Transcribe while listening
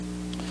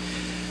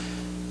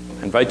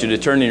I invite you to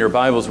turn in your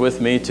Bibles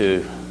with me to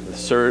the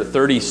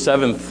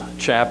 37th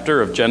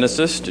chapter of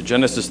Genesis, to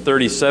Genesis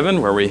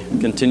 37, where we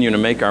continue to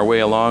make our way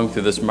along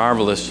through this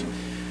marvelous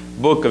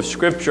book of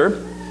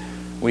Scripture.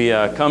 We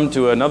come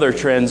to another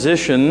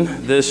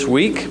transition this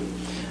week.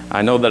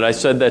 I know that I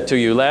said that to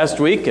you last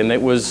week, and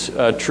it was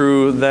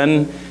true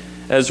then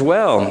as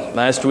well.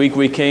 Last week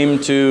we came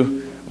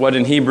to what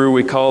in Hebrew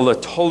we call the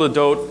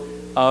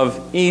Toledot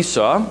of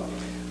Esau.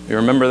 You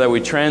remember that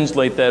we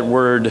translate that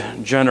word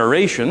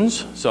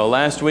generations. So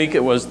last week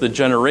it was the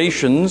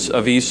generations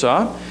of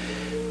Esau.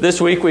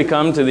 This week we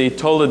come to the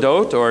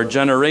Toledot, or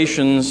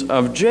generations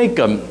of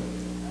Jacob,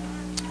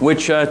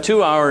 which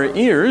to our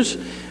ears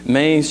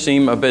may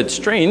seem a bit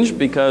strange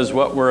because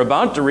what we're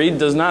about to read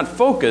does not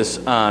focus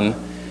on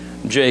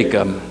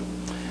Jacob.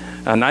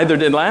 Neither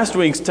did last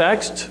week's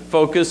text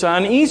focus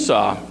on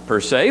Esau per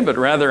se, but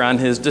rather on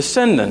his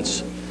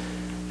descendants.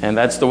 And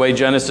that's the way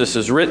Genesis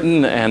is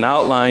written and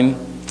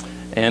outlined.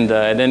 And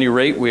at any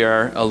rate, we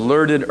are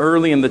alerted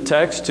early in the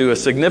text to a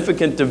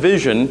significant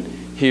division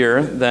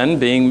here then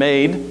being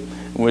made,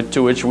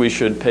 to which we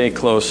should pay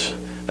close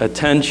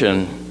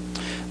attention.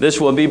 This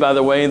will be, by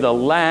the way, the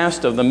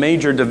last of the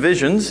major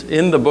divisions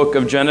in the book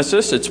of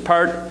Genesis. It's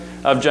part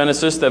of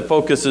Genesis that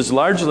focuses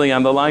largely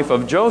on the life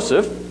of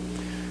Joseph,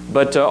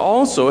 but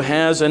also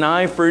has an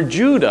eye for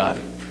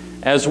Judah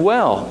as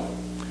well.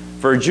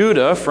 For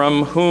Judah,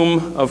 from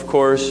whom, of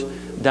course,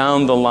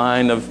 down the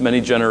line of many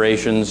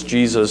generations,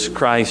 Jesus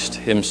Christ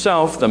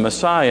himself, the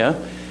Messiah,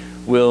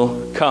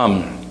 will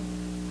come.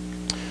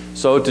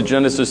 So to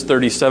Genesis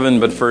 37,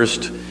 but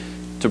first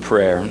to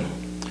prayer.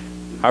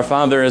 Our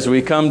Father, as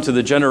we come to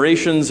the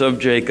generations of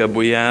Jacob,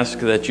 we ask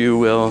that you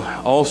will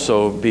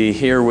also be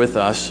here with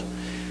us,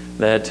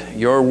 that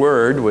your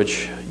word,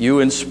 which you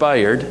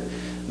inspired,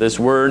 this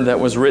word that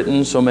was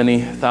written so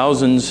many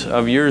thousands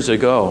of years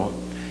ago,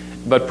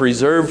 but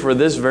preserved for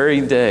this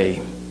very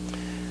day,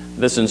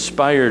 this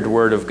inspired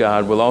word of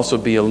God will also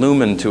be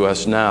illumined to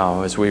us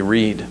now as we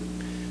read.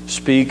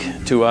 Speak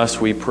to us,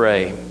 we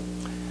pray,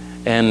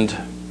 and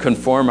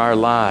conform our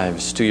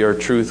lives to your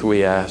truth,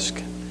 we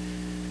ask.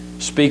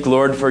 Speak,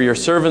 Lord, for your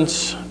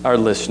servants are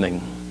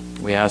listening.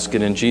 We ask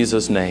it in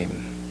Jesus'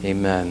 name.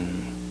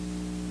 Amen.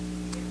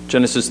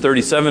 Genesis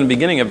 37,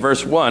 beginning at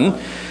verse 1.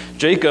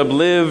 Jacob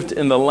lived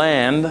in the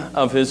land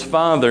of his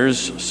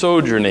father's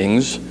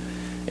sojournings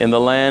in the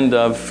land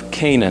of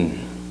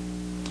Canaan.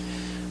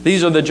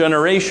 These are the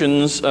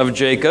generations of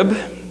Jacob.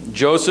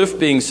 Joseph,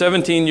 being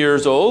 17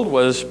 years old,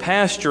 was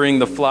pasturing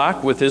the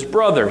flock with his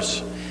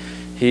brothers.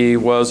 He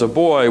was a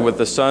boy with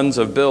the sons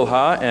of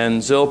Bilhah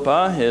and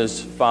Zilpah,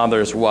 his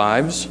father's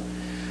wives.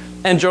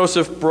 And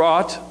Joseph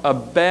brought a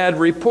bad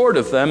report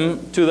of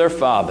them to their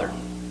father.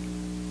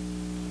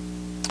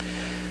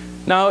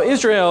 Now,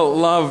 Israel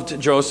loved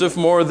Joseph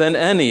more than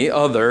any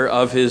other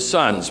of his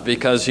sons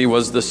because he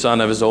was the son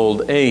of his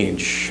old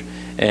age,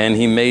 and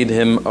he made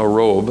him a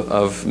robe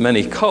of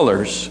many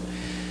colors.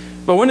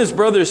 But when his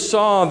brothers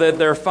saw that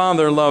their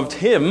father loved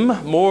him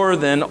more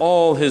than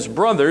all his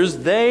brothers,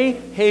 they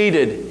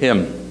hated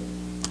him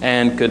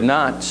and could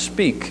not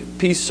speak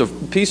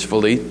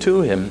peacefully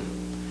to him.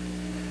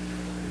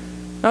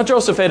 Now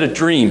Joseph had a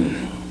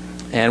dream,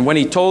 and when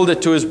he told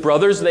it to his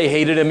brothers, they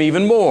hated him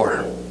even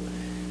more.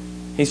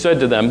 He said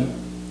to them,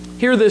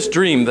 "Hear this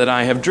dream that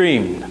I have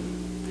dreamed.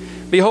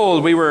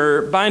 Behold, we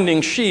were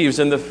binding sheaves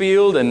in the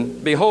field,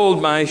 and behold,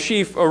 my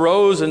sheaf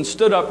arose and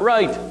stood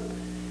upright.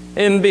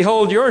 And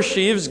behold, your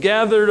sheaves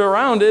gathered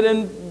around it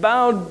and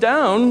bowed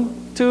down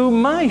to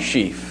my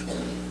sheaf."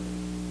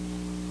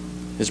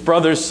 His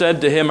brothers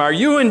said to him, "Are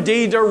you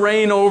indeed to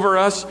reign over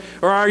us,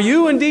 or are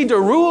you indeed to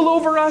rule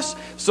over us?"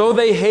 So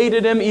they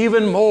hated him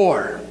even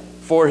more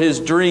for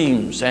his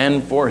dreams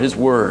and for his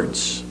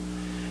words.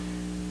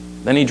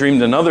 Then he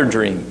dreamed another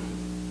dream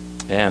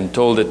and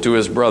told it to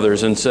his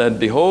brothers and said,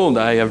 "Behold,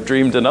 I have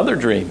dreamed another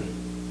dream.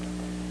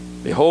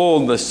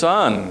 Behold, the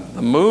sun,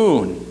 the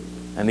moon,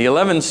 and the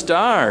 11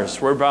 stars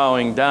were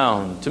bowing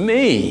down to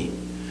me."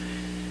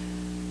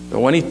 But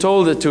when he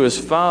told it to his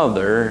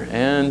father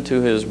and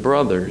to his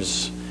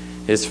brothers,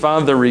 his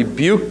father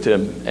rebuked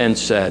him and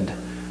said,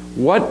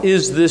 "What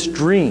is this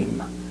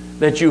dream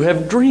that you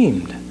have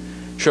dreamed?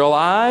 Shall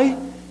I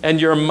and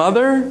your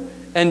mother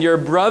and your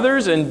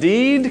brothers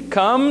indeed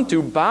come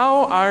to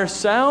bow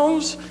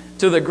ourselves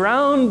to the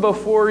ground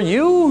before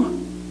you?"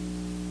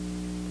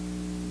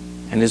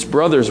 And his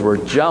brothers were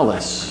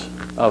jealous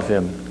of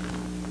him.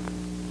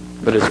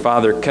 But his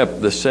father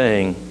kept the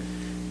saying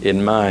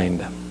in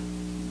mind.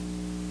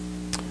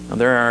 Now,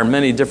 there are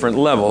many different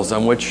levels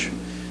on which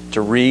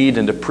to read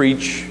and to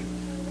preach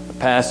a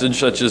passage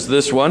such as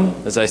this one.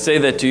 As I say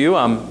that to you,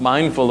 I'm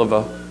mindful of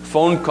a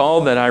phone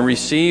call that I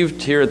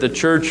received here at the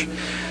church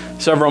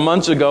several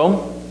months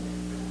ago.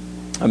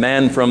 A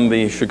man from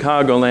the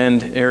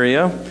Chicagoland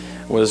area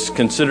was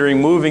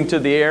considering moving to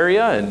the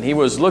area, and he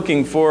was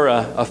looking for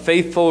a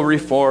faithful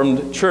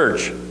Reformed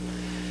church.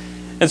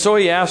 And so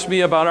he asked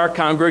me about our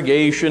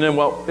congregation and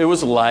what it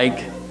was like.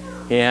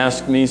 He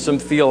asked me some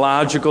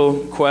theological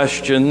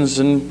questions,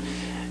 and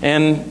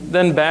and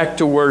then back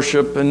to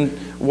worship and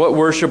what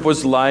worship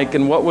was like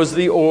and what was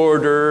the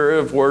order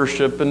of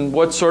worship and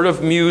what sort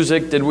of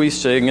music did we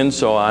sing and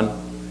so on.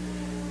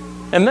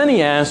 And then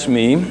he asked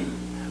me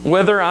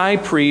whether I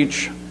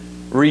preach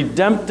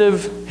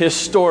redemptive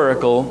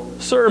historical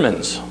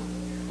sermons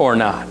or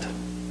not.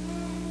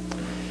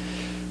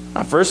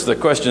 Now, first, the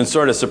question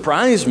sort of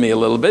surprised me a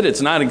little bit.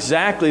 It's not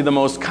exactly the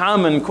most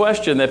common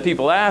question that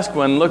people ask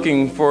when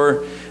looking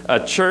for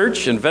a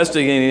church,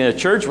 investigating a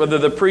church, whether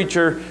the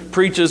preacher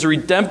preaches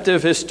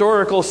redemptive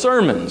historical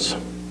sermons.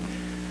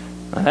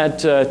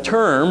 That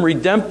term,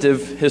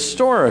 redemptive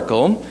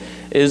historical,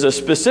 is a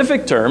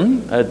specific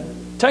term, a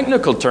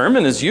technical term,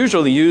 and is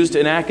usually used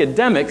in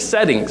academic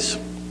settings.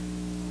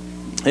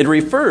 It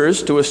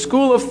refers to a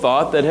school of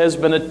thought that has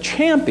been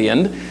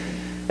championed,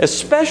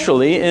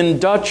 especially in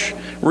Dutch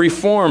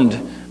Reformed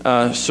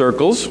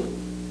circles,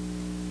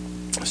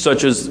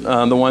 such as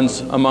the ones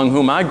among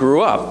whom I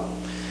grew up.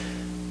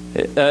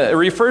 It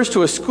refers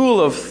to a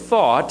school of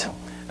thought,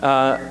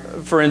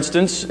 for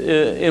instance,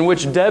 in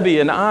which Debbie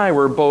and I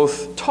were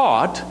both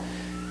taught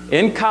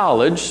in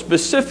college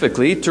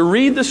specifically to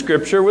read the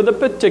Scripture with a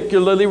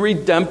particularly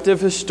redemptive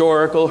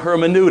historical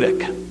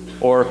hermeneutic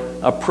or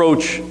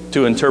approach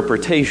to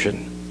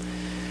interpretation.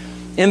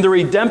 In the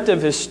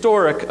redemptive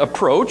historic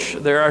approach,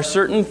 there are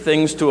certain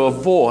things to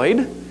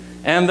avoid,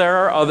 and there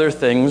are other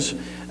things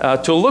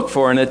to look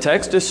for in a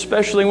text,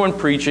 especially when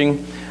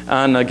preaching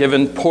on a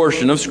given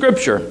portion of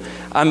Scripture.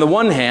 On the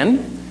one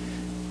hand,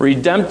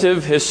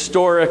 redemptive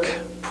historic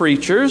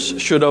preachers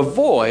should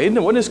avoid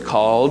what is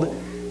called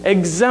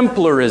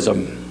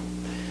exemplarism.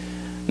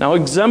 Now,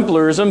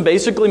 exemplarism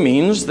basically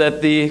means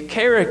that the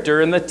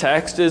character in the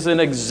text is an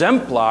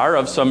exemplar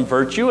of some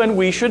virtue, and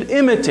we should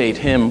imitate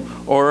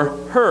him or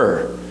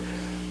her.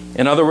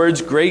 In other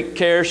words, great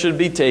care should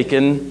be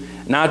taken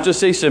not to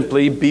say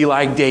simply, be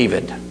like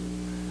David,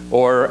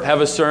 or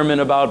have a sermon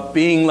about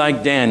being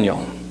like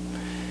Daniel.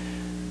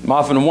 I've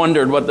often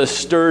wondered what the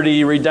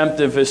sturdy,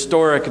 redemptive,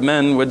 historic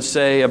men would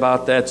say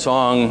about that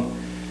song,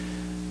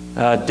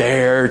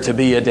 Dare to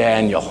be a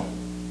Daniel.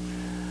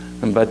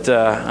 But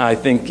I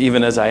think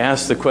even as I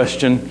ask the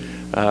question,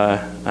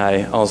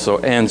 I also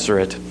answer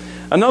it.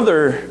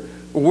 Another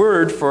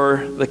word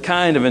for the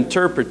kind of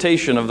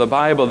interpretation of the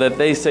Bible that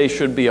they say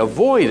should be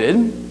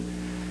avoided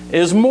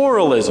is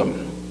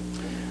moralism.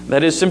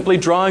 That is simply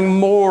drawing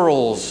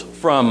morals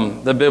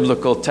from the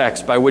biblical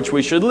text by which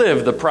we should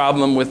live. The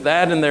problem with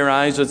that in their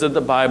eyes is that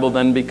the Bible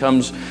then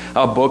becomes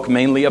a book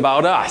mainly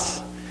about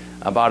us,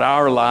 about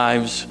our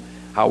lives,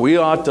 how we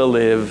ought to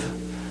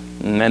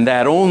live, and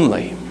that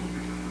only.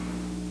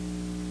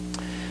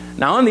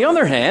 Now, on the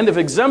other hand, if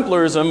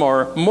exemplarism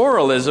or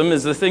moralism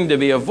is the thing to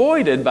be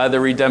avoided by the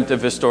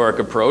redemptive historic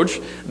approach,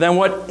 then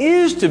what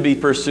is to be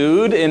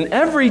pursued in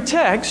every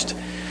text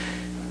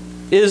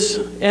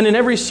and in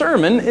every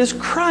sermon is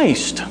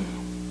Christ.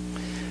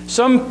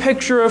 Some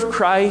picture of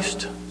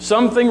Christ,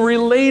 something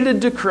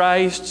related to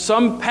Christ,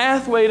 some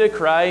pathway to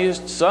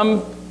Christ,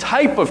 some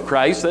type of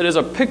Christ that is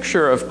a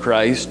picture of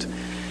Christ.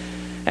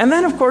 And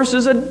then, of course,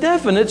 is a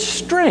definite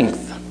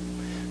strength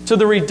to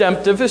the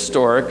redemptive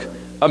historic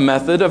a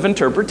method of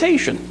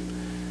interpretation.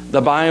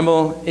 The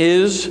Bible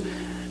is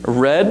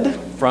read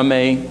from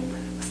a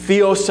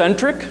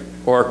theocentric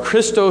or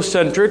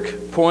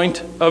Christocentric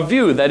point of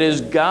view. That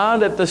is,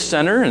 God at the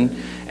center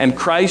and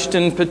Christ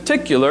in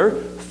particular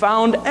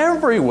found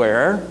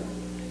everywhere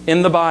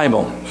in the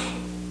Bible.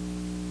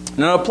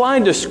 Now,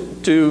 applied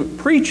to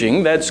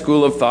preaching, that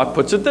school of thought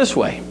puts it this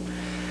way,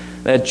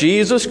 that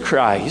Jesus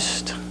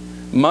Christ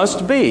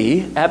must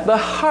be at the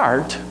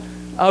heart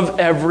of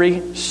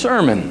every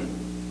sermon.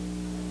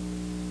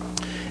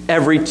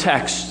 Every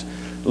text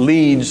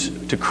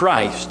leads to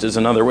Christ is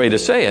another way to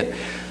say it.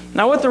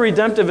 Now, what the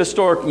redemptive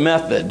historic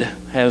method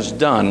has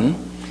done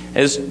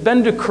has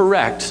been to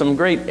correct some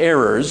great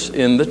errors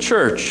in the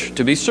church,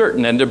 to be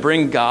certain, and to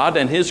bring God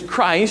and His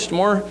Christ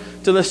more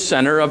to the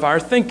center of our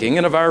thinking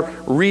and of our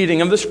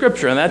reading of the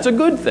Scripture, and that's a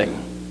good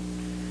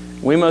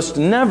thing. We must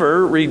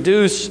never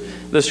reduce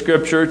the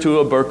Scripture to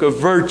a book of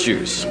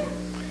virtues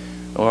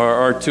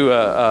or to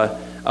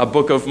a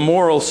book of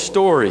moral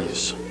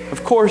stories.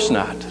 Of course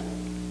not.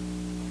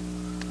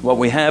 What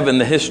we have in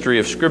the history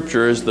of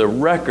Scripture is the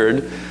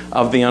record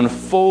of the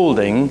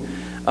unfolding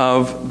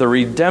of the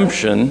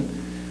redemption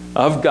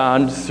of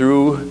God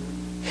through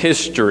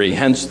history,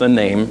 hence the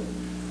name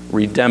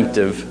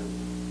redemptive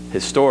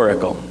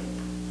historical.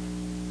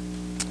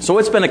 So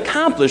what's been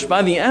accomplished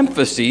by the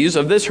emphases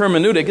of this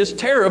hermeneutic is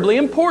terribly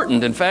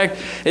important. In fact,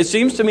 it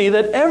seems to me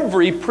that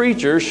every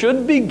preacher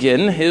should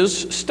begin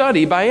his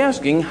study by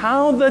asking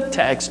how the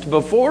text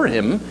before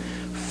him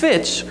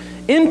fits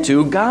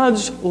into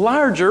God's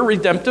larger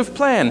redemptive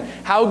plan,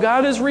 how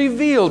God is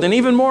revealed, and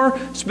even more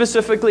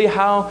specifically,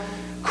 how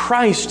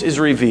Christ is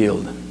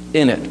revealed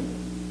in it.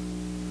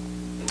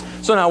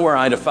 So now were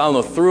I to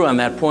follow through on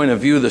that point of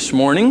view this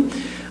morning,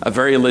 a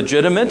very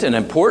legitimate and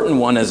important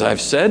one, as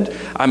I've said,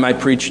 I might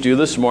preach to you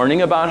this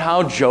morning about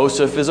how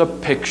Joseph is a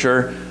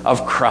picture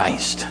of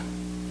Christ.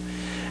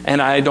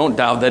 And I don't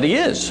doubt that he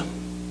is.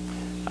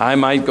 I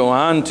might go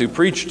on to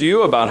preach to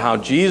you about how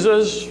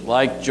Jesus,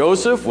 like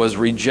Joseph, was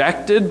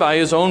rejected by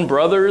his own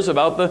brothers,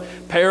 about the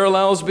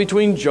parallels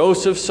between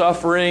Joseph's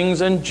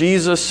sufferings and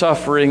Jesus'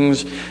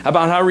 sufferings,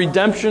 about how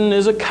redemption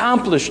is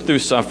accomplished through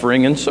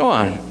suffering, and so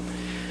on.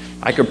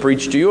 I could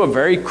preach to you a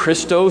very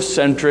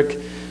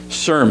Christocentric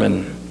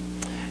sermon.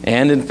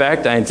 And in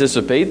fact, I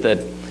anticipate that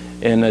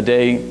in a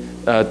day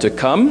to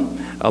come,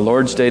 a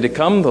Lord's Day to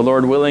come, the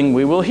Lord willing,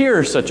 we will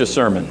hear such a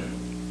sermon.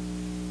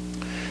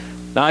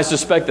 Now, I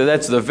suspect that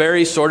that's the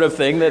very sort of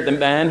thing that the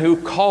man who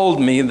called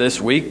me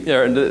this week,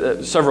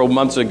 several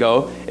months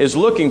ago, is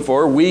looking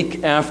for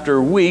week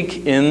after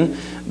week in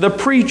the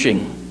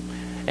preaching.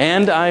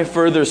 And I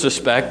further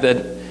suspect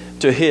that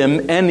to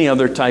him, any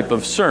other type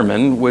of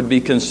sermon would be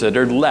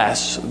considered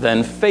less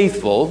than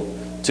faithful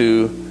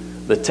to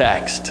the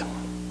text.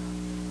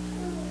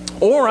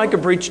 Or I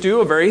could preach to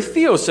you a very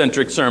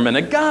theocentric sermon,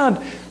 a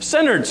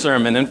God-centered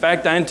sermon. In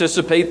fact, I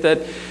anticipate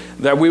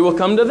that we will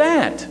come to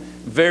that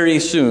very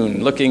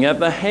soon, looking at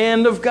the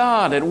hand of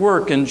God at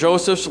work in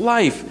Joseph's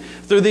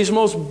life through these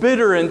most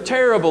bitter and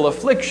terrible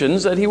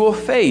afflictions that he will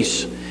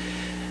face,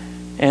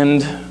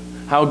 and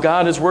how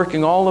God is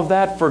working all of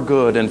that for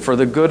good and for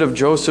the good of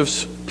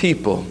Joseph's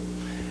people.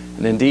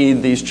 And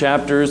indeed, these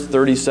chapters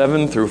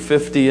 37 through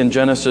 50 in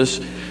Genesis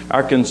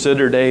are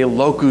considered a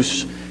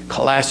locus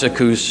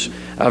classicus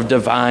of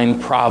divine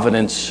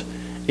providence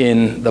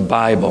in the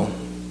Bible.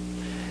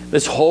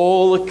 This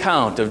whole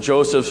account of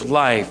Joseph's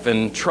life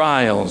and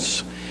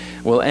trials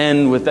will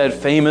end with that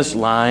famous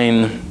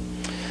line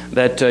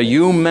that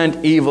you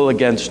meant evil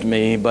against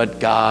me, but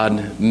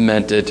God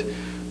meant it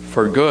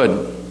for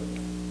good.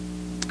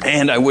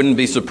 And I wouldn't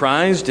be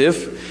surprised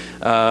if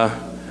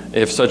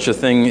such a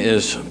thing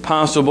is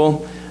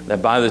possible,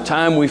 that by the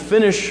time we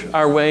finish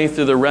our way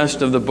through the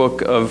rest of the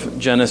book of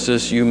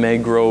Genesis, you may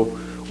grow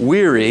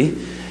weary,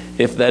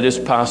 if that is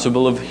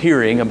possible, of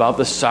hearing about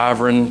the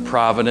sovereign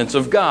providence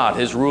of God,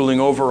 His ruling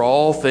over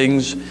all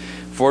things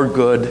for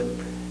good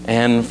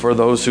and for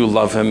those who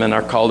love Him and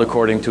are called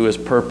according to His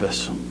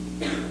purpose.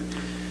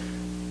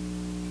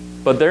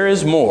 But there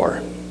is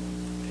more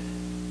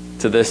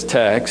to this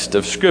text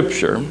of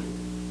Scripture.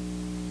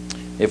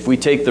 If we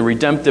take the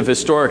redemptive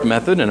historic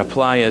method and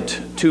apply it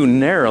too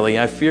narrowly,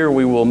 I fear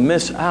we will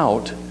miss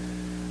out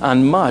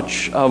on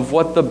much of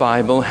what the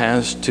Bible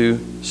has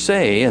to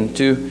say and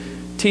to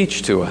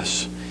teach to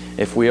us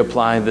if we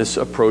apply this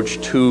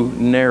approach too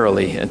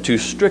narrowly and too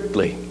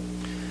strictly.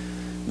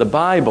 The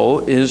Bible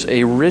is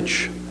a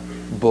rich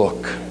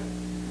book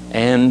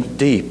and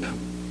deep.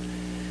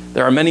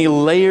 There are many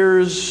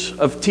layers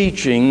of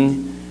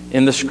teaching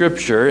in the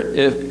Scripture,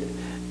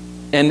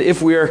 and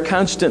if we are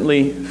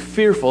constantly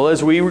fearful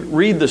as we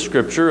read the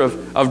Scripture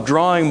of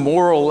drawing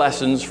moral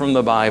lessons from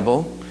the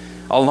Bible,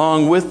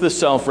 along with the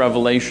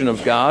self-revelation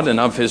of God and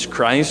of His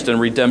Christ and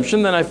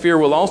redemption, then I fear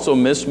we'll also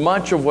miss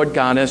much of what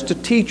God has to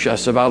teach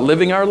us about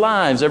living our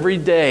lives every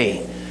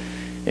day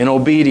in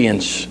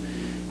obedience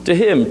to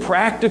Him.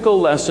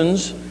 Practical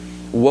lessons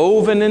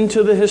woven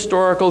into the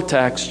historical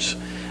texts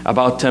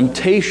about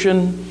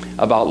temptation,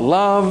 about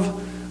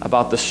love,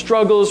 about the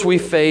struggles we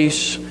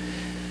face,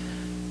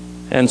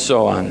 and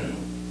so on.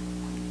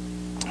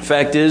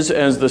 Fact is,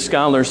 as the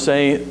scholars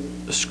say,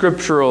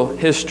 scriptural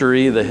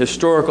history, the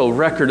historical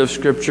record of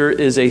Scripture,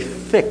 is a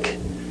thick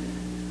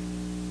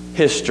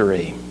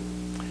history.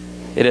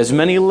 It has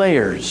many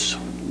layers,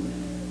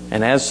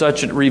 and as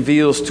such it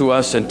reveals to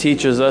us and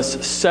teaches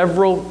us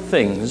several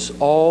things,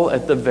 all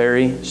at the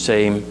very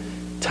same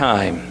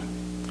time.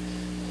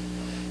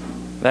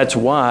 That's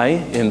why,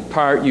 in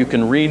part, you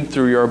can read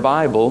through your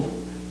Bible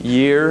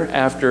year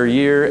after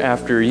year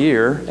after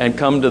year and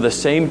come to the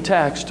same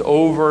text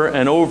over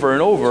and over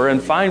and over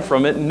and find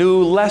from it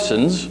new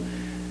lessons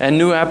and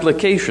new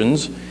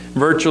applications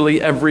virtually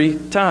every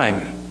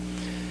time.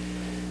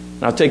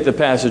 Now take the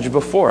passage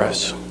before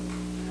us.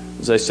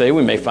 As I say,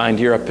 we may find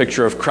here a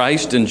picture of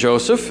Christ and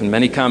Joseph, and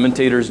many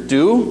commentators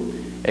do.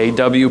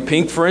 A.W.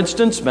 Pink, for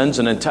instance, spends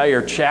an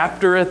entire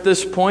chapter at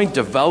this point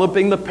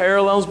developing the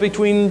parallels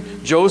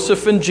between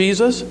Joseph and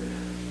Jesus.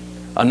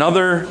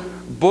 Another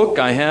book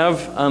I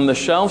have on the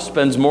shelf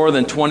spends more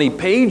than 20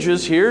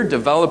 pages here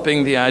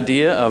developing the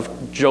idea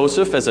of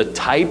Joseph as a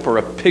type or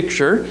a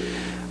picture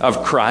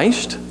of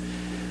Christ.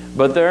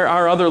 But there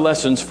are other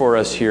lessons for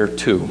us here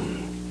too.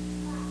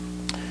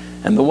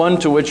 And the one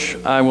to which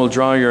I will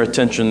draw your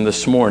attention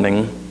this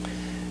morning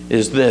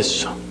is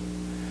this: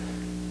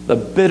 the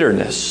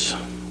bitterness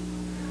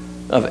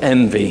of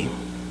envy,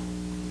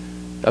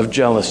 of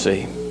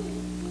jealousy.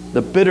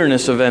 The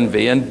bitterness of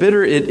envy. And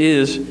bitter it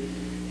is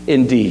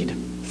indeed.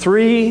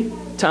 3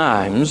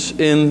 times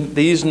in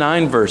these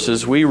 9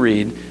 verses we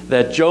read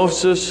that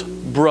Joseph's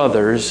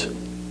brothers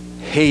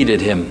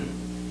hated him.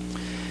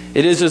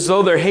 It is as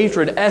though their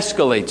hatred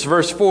escalates.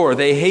 Verse 4,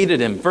 they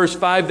hated him. Verse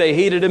 5, they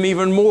hated him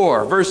even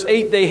more. Verse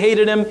 8, they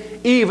hated him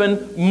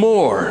even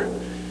more.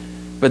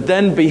 But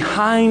then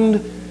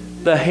behind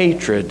the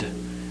hatred,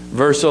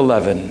 verse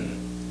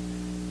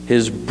 11,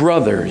 his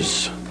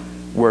brothers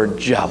were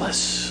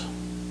jealous.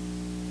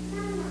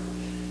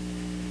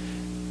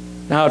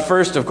 Now, at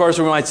first, of course,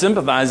 we might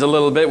sympathize a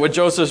little bit with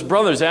Joseph's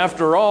brothers.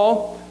 After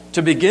all,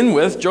 to begin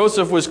with,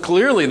 Joseph was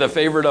clearly the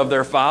favorite of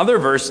their father.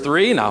 Verse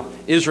 3, now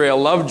Israel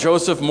loved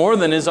Joseph more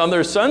than his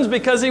other sons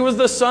because he was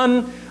the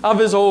son of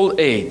his old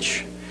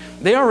age.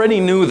 They already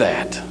knew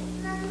that.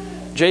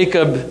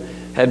 Jacob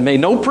had made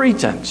no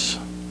pretense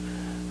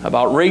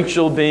about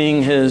Rachel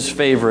being his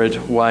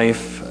favorite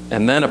wife,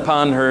 and then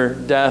upon her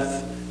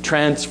death,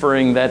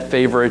 transferring that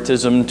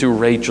favoritism to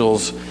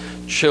Rachel's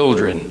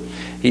children.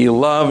 He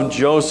loved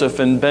Joseph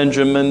and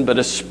Benjamin, but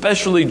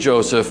especially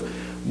Joseph,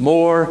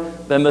 more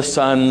than the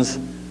sons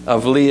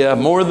of Leah,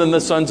 more than the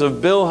sons of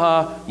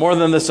Bilhah, more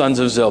than the sons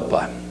of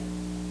Zilpah.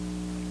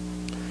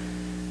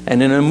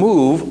 And in a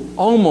move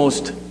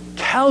almost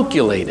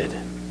calculated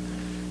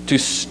to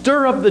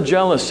stir up the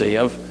jealousy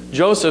of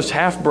Joseph's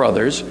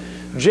half-brothers,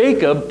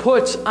 Jacob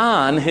puts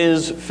on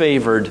his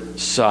favored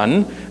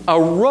son a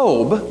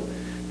robe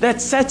that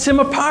sets him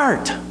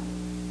apart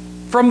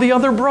from the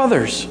other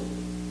brothers.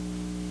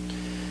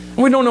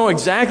 We don't know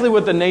exactly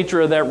what the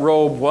nature of that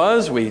robe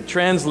was. We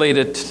translate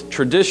it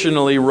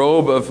traditionally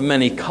robe of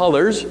many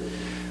colors,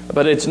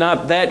 but it's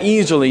not that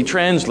easily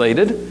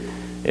translated.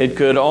 It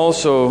could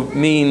also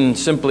mean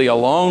simply a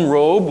long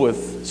robe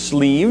with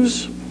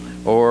sleeves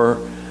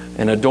or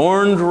an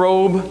adorned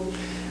robe.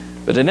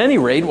 But at any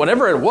rate,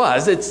 whatever it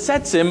was, it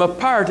sets him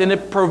apart and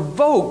it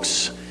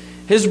provokes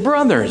his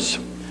brothers.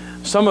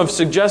 Some have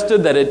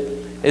suggested that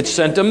it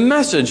sent a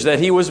message that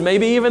he was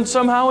maybe even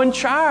somehow in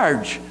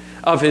charge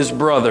of his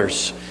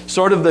brothers,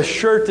 sort of the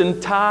shirt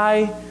and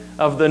tie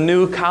of the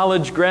new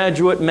college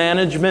graduate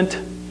management,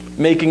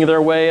 making their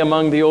way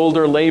among the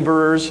older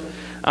laborers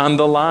on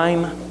the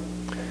line.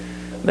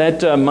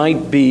 That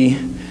might be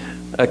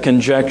a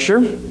conjecture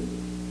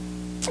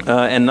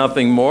and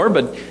nothing more,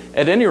 but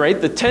at any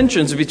rate, the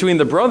tensions between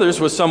the brothers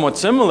was somewhat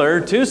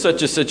similar to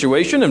such a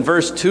situation. In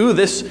verse 2,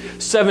 this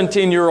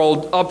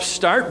 17-year-old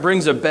upstart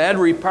brings a bad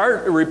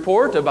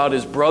report about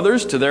his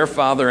brothers to their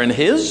father and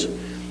his.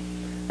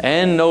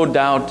 And no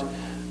doubt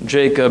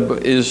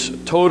Jacob is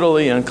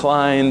totally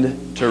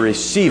inclined to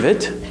receive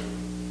it,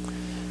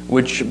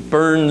 which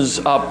burns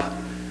up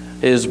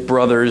his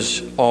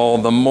brothers all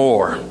the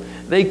more.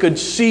 They could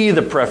see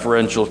the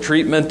preferential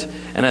treatment,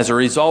 and as a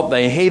result,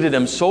 they hated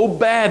him so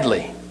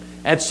badly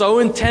and so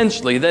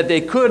intensely that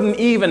they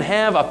couldn't even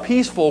have a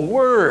peaceful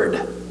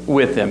word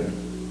with him.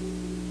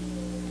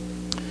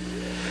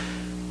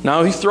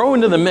 Now, you throw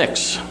into the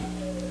mix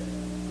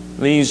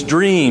these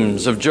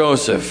dreams of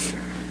Joseph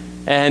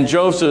and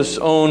Joseph's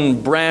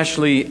own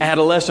brashly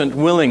adolescent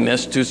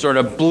willingness to sort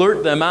of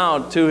blurt them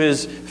out to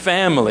his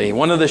family.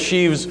 One of the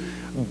sheaves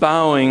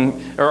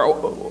bowing, or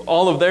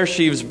all of their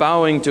sheaves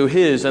bowing to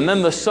his, and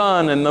then the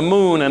sun and the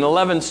moon and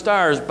 11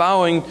 stars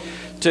bowing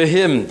to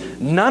him,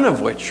 none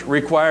of which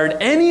required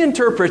any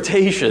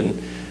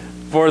interpretation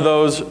for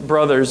those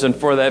brothers and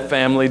for that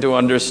family to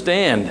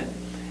understand.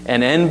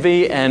 And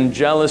envy and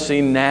jealousy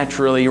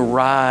naturally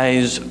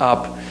rise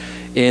up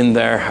in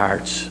their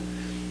hearts.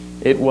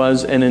 It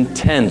was an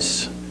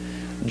intense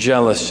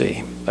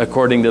jealousy,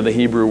 according to the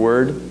Hebrew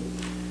word.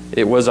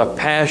 It was a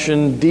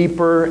passion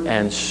deeper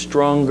and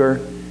stronger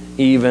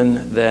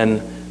even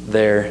than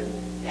their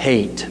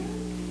hate.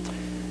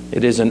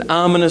 It is an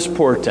ominous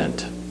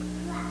portent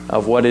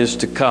of what is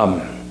to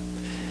come,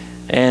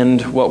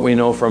 and what we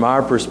know from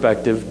our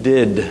perspective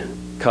did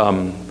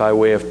come by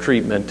way of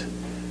treatment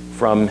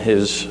from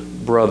his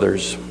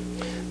brothers.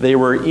 They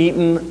were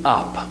eaten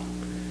up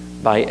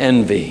by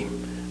envy,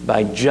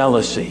 by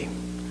jealousy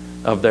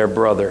of their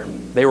brother.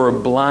 They were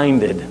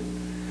blinded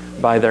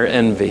by their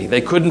envy.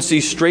 They couldn't see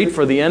straight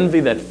for the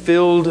envy that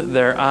filled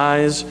their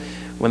eyes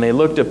when they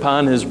looked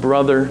upon their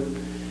brother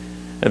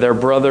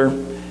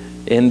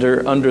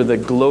under the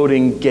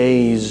gloating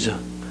gaze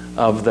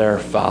of their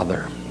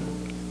father.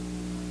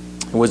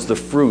 It was the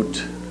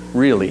fruit,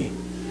 really.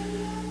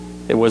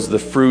 It was the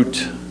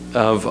fruit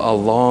of a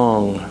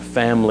long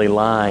family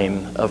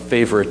line of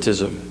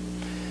favoritism.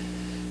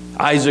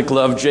 Isaac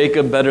loved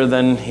Jacob better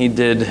than he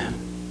did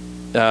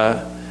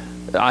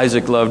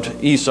Isaac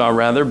loved Esau,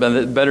 rather,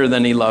 better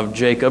than he loved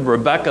Jacob.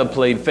 Rebekah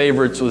played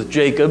favorites with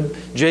Jacob.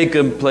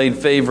 Jacob played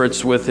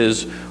favorites with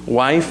his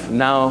wife,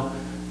 now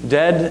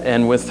dead,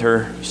 and with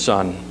her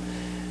son.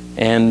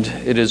 And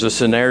it is a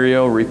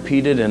scenario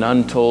repeated an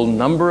untold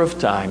number of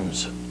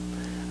times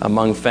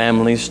among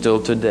families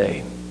still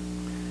today.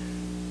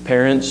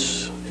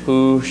 Parents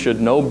who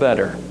should know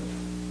better,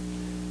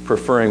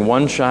 preferring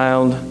one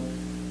child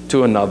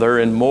to another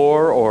in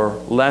more or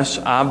less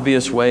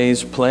obvious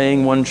ways,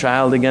 playing one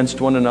child against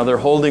one another,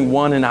 holding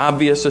one in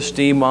obvious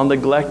esteem while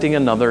neglecting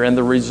another, and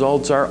the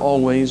results are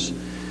always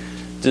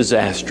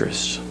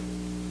disastrous.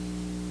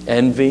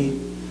 Envy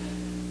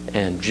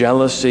and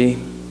jealousy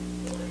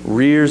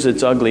rears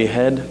its ugly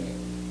head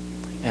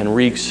and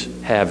wreaks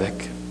havoc.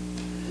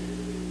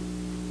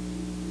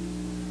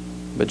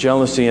 But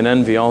jealousy and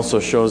envy also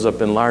shows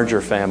up in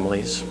larger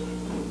families,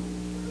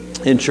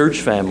 in church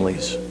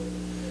families.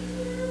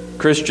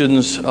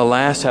 Christians,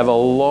 alas, have a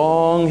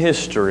long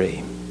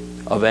history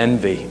of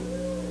envy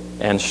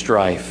and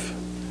strife.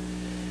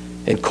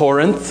 In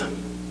Corinth,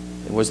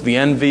 It was the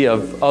envy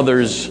of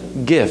others'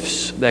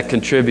 gifts that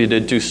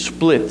contributed to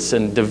splits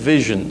and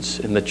divisions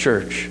in the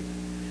church.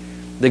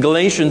 The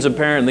Galatians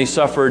apparently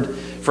suffered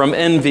from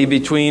envy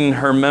between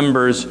her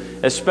members,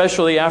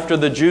 especially after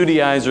the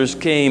Judaizers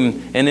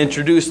came and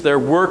introduced their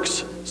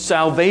works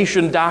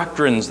salvation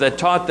doctrines that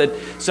taught that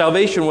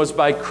salvation was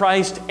by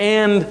Christ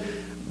and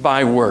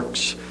by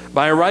works,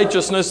 by a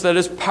righteousness that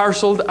is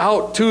parceled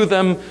out to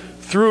them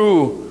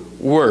through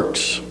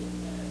works,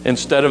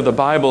 instead of the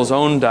Bible's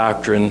own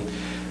doctrine,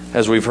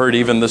 as we've heard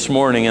even this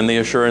morning in the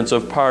assurance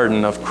of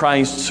pardon, of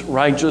Christ's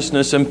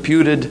righteousness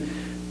imputed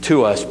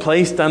to us,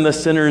 placed on the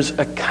sinner's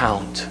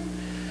account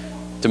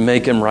to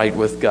make him right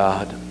with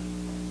God.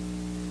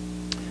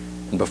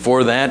 And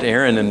before that,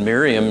 Aaron and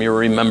Miriam, you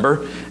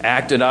remember,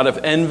 acted out of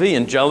envy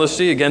and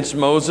jealousy against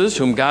Moses,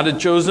 whom God had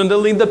chosen to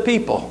lead the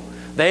people.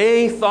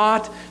 They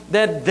thought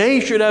that they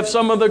should have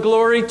some of the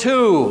glory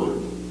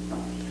too.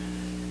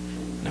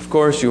 And of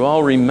course, you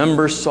all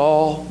remember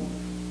Saul,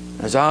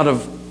 as out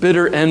of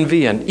bitter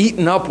envy and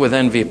eaten up with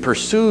envy,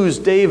 pursues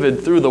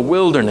David through the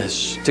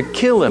wilderness to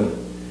kill him,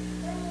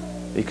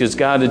 because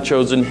God had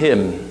chosen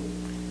him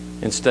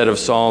instead of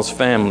Saul's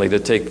family to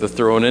take the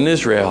throne in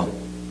Israel.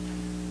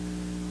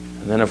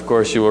 And then, of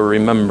course, you will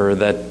remember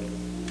that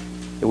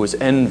it was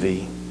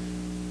envy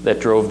that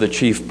drove the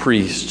chief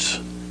priests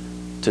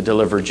to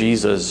deliver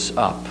Jesus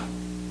up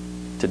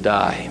to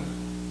die.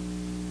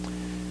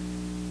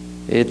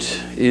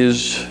 It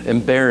is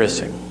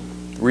embarrassing,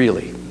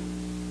 really.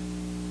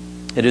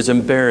 It is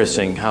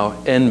embarrassing how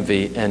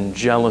envy and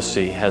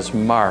jealousy has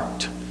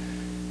marked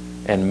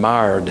and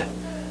marred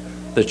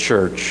the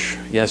church.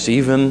 Yes,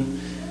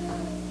 even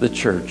the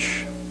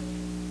church.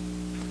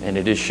 And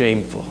it is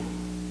shameful.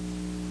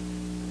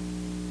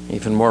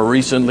 Even more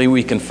recently,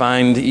 we can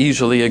find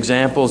easily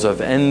examples of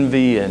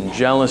envy and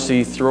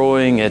jealousy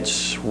throwing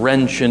its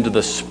wrench into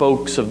the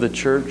spokes of the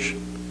church.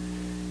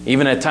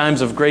 Even at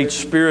times of great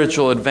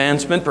spiritual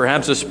advancement,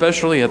 perhaps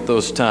especially at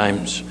those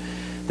times,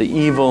 the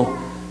evil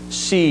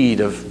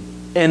seed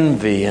of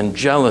envy and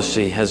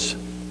jealousy has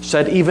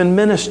set even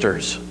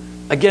ministers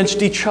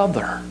against each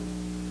other,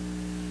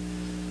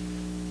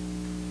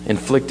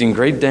 inflicting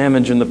great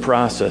damage in the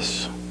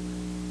process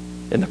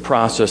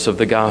of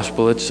the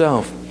gospel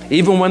itself.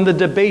 Even when the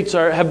debates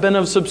have been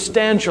of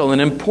substantial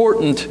and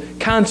important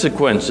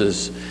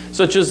consequences,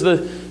 such as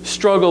the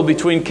struggle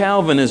between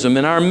Calvinism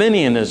and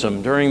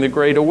Arminianism during the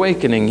Great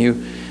Awakening,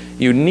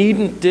 you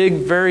needn't dig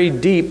very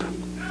deep,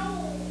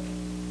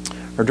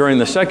 or during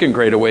the Second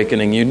Great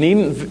Awakening, you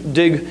needn't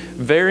dig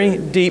very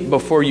deep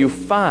before you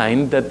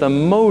find that the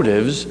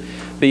motives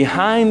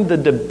behind the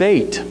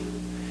debate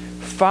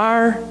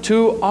far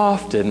too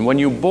often, when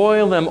you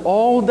boil them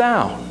all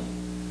down,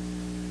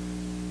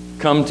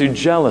 come to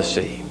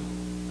jealousy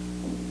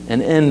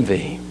and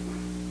envy.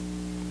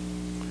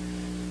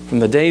 From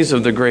the days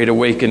of the Great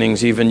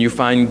Awakenings even, you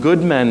find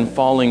good men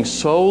falling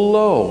so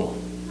low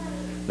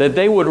that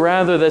they would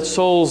rather that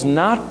souls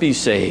not be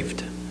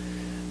saved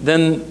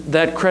than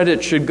that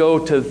credit should go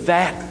to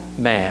that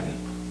man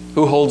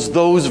who holds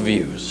those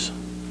views.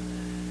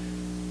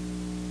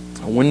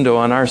 A window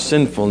on our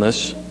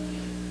sinfulness,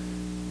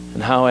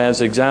 and how,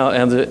 as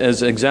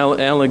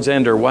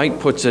Alexander White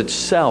puts it,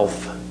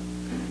 self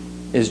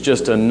is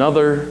just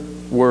another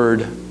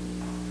word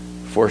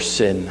for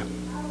sin.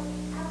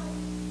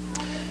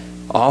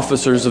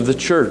 Officers of the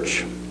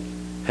church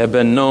have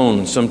been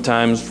known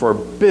sometimes for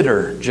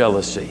bitter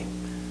jealousy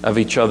of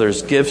each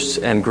other's gifts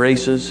and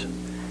graces,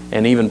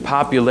 and even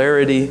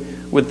popularity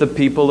with the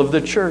people of the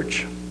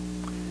church.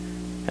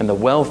 And the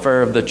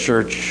welfare of the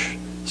church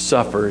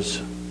suffers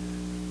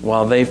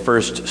while they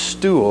first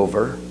stew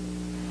over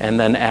and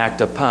then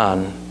act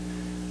upon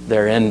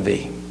their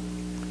envy.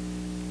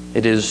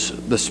 It is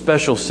the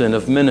special sin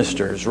of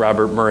ministers,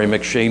 Robert Murray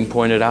McCheyne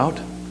pointed out.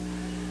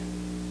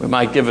 We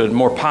might give a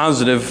more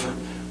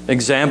positive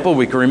example.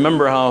 We can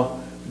remember how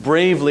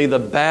bravely the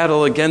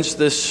battle against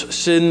this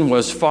sin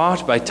was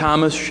fought by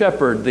Thomas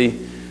Shepard, the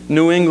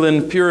New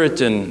England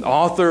Puritan,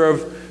 author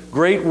of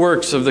great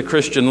works of the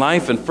Christian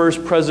life and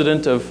first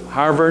president of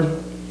Harvard.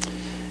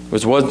 He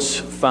was once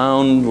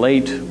found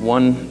late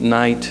one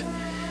night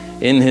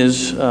in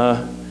his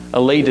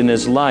late in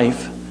his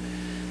life,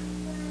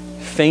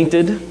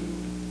 fainted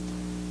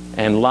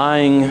and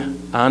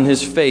lying on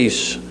his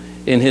face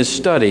in his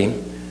study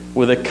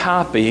with a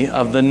copy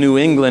of the New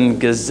England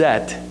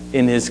Gazette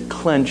in his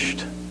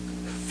clenched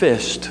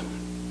fist.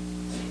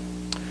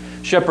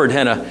 Shepard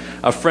had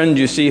a friend,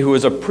 you see, who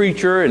was a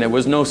preacher, and it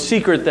was no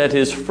secret that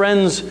his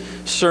friend's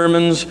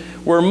sermons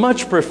were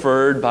much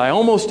preferred by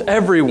almost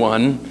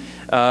everyone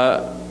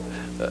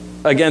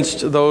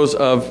against those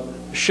of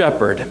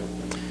Shepard.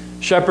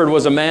 Shepard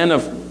was a man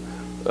of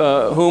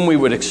whom we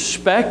would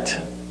expect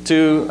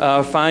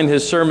to find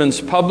his sermons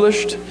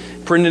published,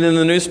 printed in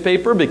the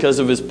newspaper because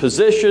of his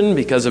position,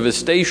 because of his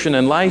station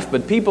in life,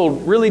 but people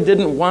really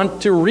didn't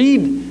want to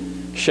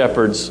read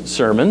Shepard's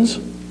sermons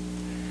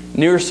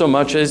near so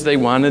much as they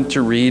wanted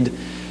to read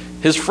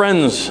his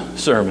friends'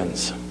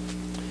 sermons.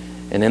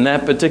 And in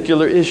that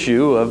particular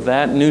issue of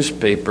that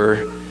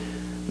newspaper,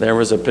 there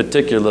was a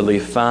particularly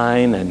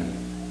fine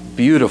and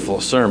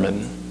beautiful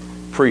sermon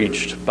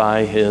preached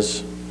by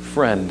his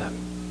friend.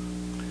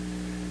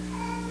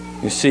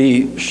 You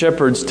see,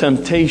 Shepard's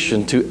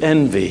temptation to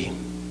envy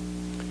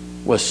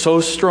was so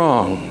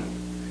strong,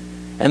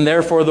 and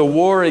therefore the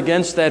war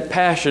against that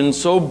passion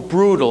so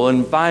brutal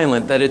and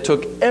violent that it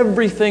took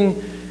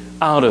everything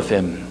out of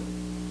him,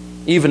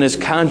 even his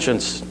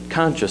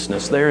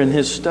consciousness there in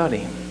his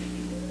study.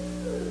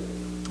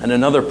 At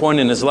another point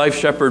in his life,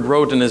 Shepard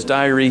wrote in his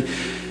diary,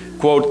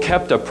 quote,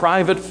 "kept a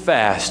private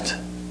fast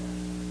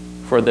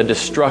for the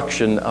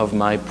destruction of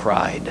my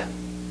pride,"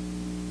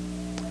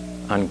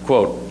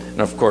 unquote.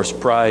 And of course,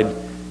 pride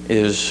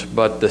is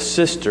but the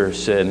sister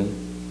sin.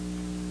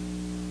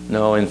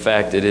 No, in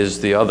fact, it is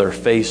the other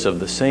face of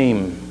the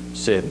same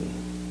sin,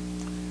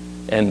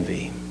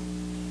 envy.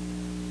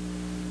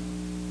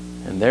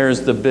 And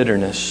there's the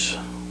bitterness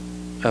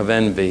of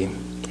envy.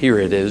 Here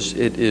it is.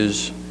 It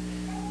is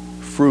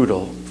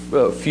futile.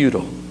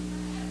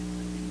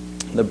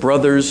 The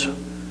brothers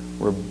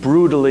were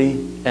brutally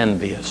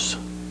envious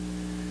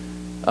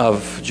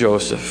of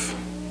Joseph.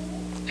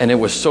 And it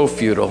was so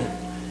futile.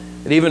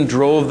 It even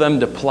drove them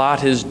to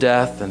plot his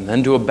death and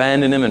then to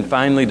abandon him and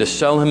finally to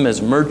sell him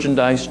as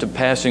merchandise to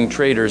passing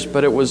traders.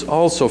 But it was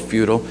also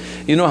futile.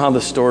 You know how the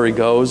story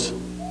goes.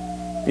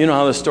 You know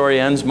how the story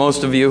ends,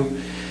 most of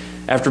you.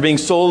 After being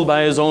sold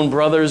by his own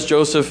brothers,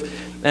 Joseph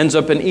ends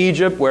up in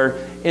Egypt, where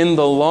in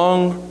the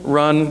long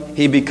run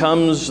he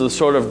becomes the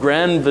sort of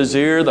grand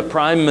vizier, the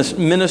prime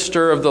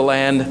minister of the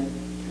land.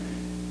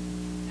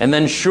 And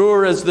then,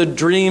 sure as the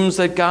dreams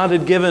that God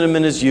had given him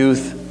in his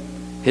youth,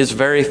 his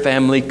very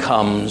family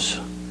comes,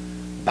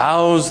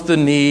 bows the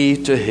knee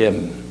to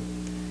him,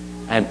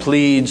 and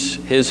pleads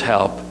his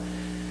help,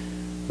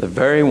 the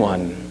very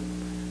one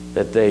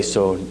that they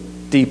so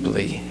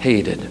deeply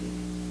hated.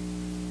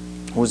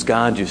 It was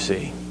God, you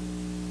see.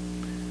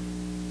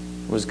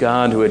 It was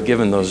God who had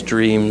given those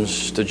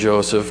dreams to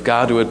Joseph,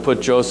 God who had put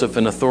Joseph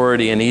in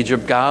authority in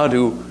Egypt, God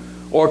who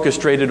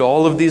orchestrated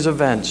all of these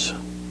events.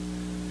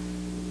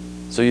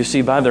 So you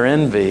see, by their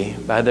envy,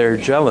 by their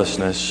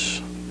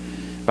jealousness,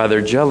 by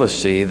their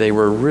jealousy, they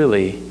were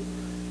really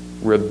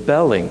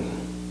rebelling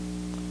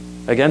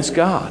against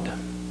God.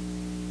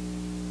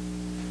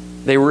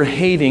 They were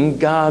hating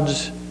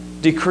God's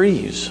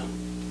decrees.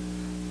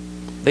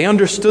 They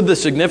understood the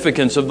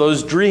significance of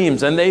those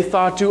dreams, and they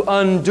thought to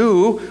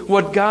undo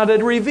what God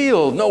had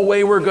revealed. No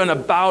way we're going to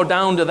bow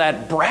down to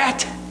that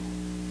brat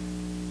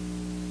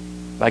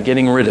by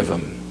getting rid of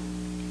him.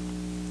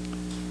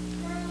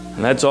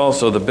 And that's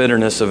also the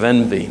bitterness of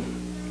envy.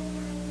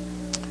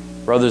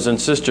 Brothers and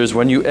sisters,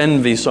 when you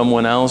envy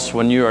someone else,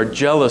 when you are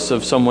jealous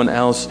of someone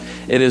else,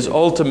 it is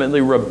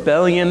ultimately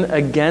rebellion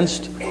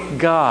against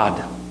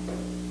God.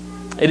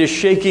 It is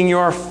shaking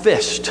your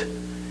fist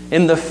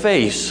in the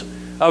face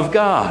of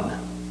God.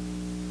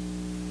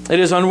 It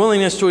is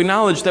unwillingness to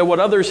acknowledge that what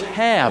others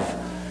have,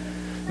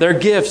 their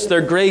gifts,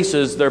 their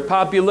graces, their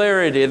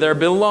popularity, their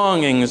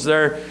belongings,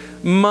 their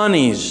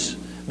monies,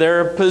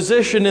 their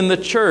position in the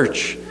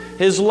church,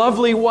 his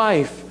lovely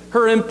wife,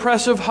 her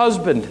impressive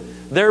husband,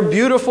 their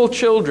beautiful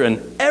children,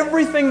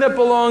 everything that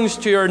belongs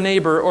to your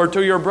neighbor or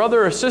to your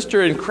brother or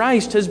sister in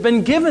Christ has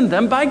been given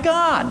them by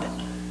God.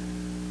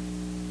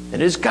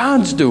 It is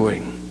God's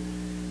doing.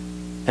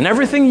 And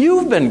everything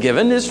you've been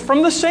given is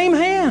from the same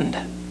hand.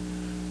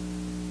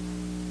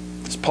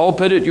 As Paul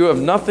put it, you have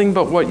nothing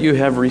but what you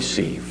have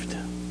received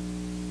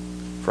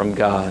from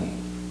God.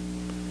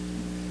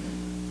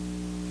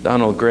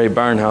 Donald Gray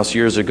Barnhouse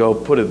years ago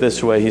put it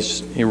this way.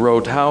 He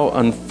wrote, "How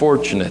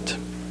unfortunate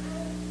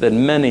that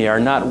many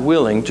are not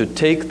willing to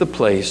take the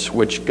place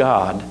which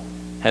God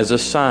has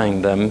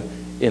assigned them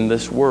in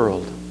this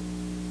world."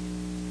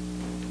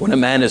 When a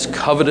man is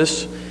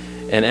covetous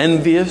and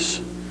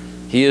envious,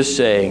 he is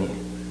saying,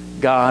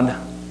 "God,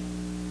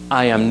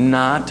 I am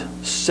not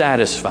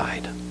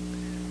satisfied.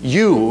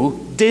 You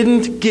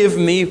didn't give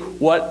me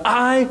what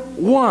I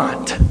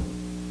want."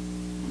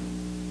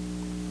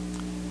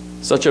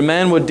 Such a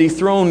man would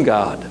dethrone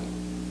God.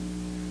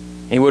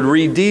 He would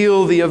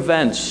redeal the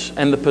events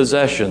and the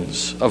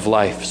possessions of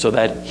life so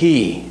that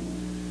he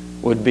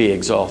would be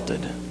exalted.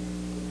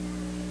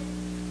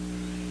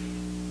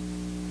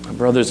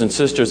 Brothers and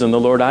sisters in the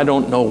Lord, I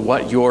don't know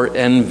what you're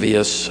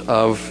envious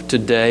of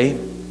today.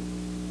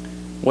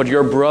 What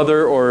your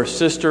brother or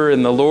sister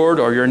in the Lord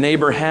or your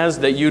neighbor has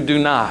that you do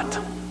not.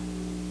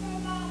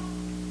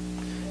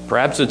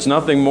 Perhaps it's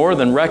nothing more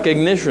than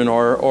recognition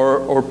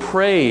or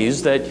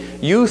praise that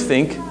you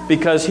think,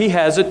 because he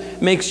has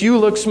it, makes you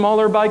look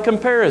smaller by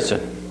comparison.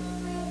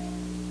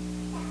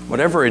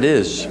 Whatever it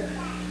is,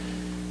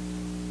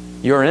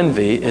 your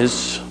envy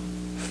is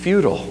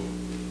futile,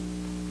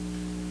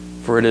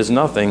 for it is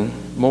nothing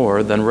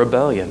more than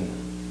rebellion.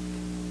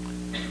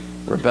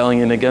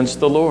 Rebellion against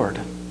the Lord,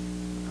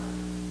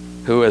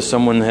 who, as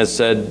someone has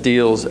said,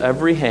 deals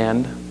every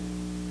hand,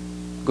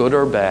 good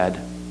or bad,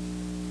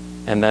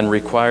 and then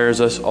requires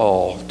us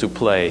all to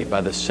play by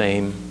the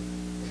same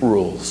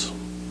rules.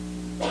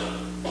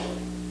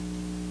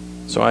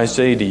 So I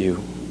say to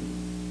you,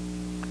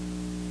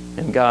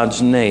 In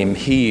God's name,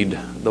 heed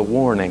the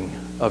warning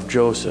of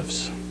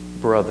Joseph's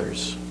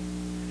brothers.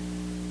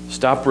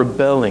 Stop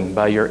rebelling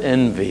by your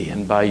envy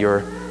and by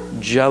your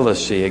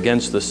jealousy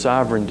against the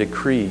sovereign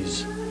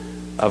decrees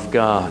of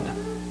God.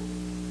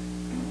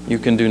 You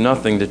can do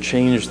nothing to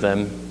change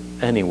them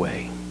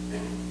anyway.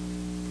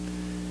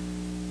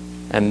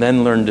 And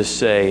then learn to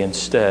say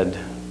instead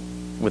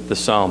with the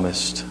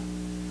psalmist,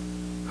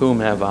 whom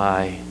have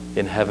I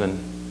in heaven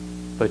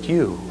but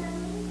you?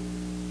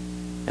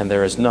 And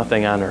there is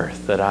nothing on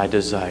earth that I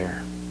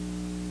desire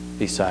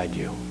beside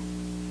you.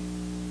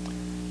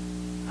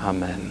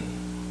 Amen.